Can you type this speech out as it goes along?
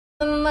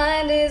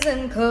mind is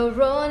in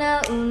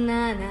Corona, ooh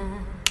na na.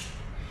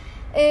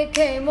 It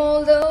came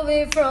all the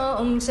way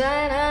from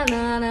China,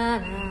 na na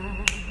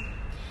na.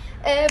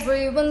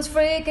 Everyone's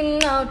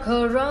freaking out,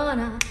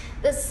 Corona.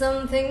 There's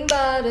something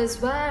about this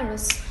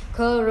virus,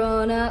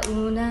 Corona,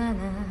 ooh na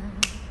na.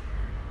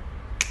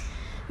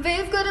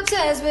 We've got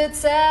obsessed with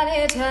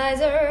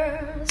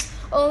sanitizers,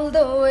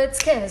 although it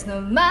scares.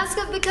 No masks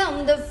have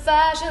become the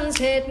fashion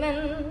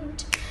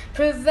statement.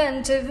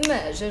 Preventive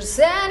measures,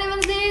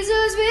 anyone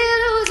sneezes, we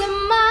lose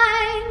our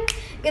mind.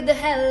 Get the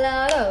hell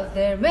out of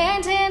there,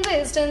 maintain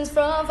distance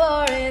from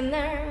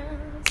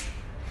foreigners.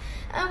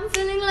 I'm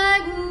feeling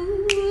like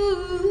ooh,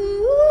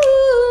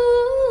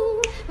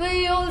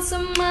 we also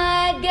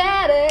might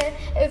get it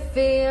if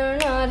we are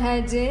not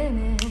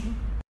hygienic.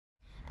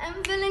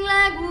 I'm feeling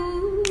like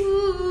ooh,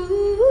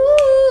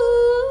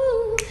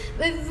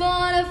 we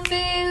wanna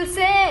feel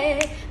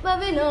safe, but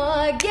we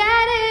not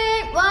get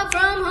it. Work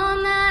from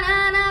home, na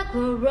na na,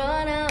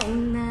 Corona, ooh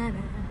na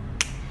na.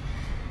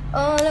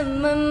 All of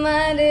my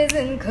mind is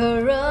in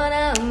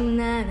Corona, ooh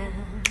na na.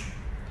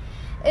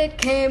 It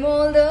came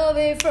all the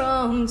way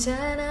from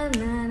China,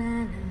 na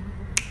na na.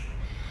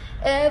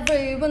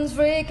 Everyone's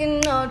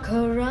freaking out,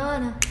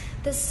 Corona.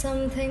 There's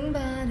something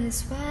about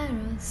this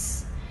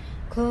virus,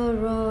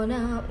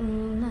 Corona,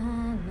 ooh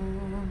na na.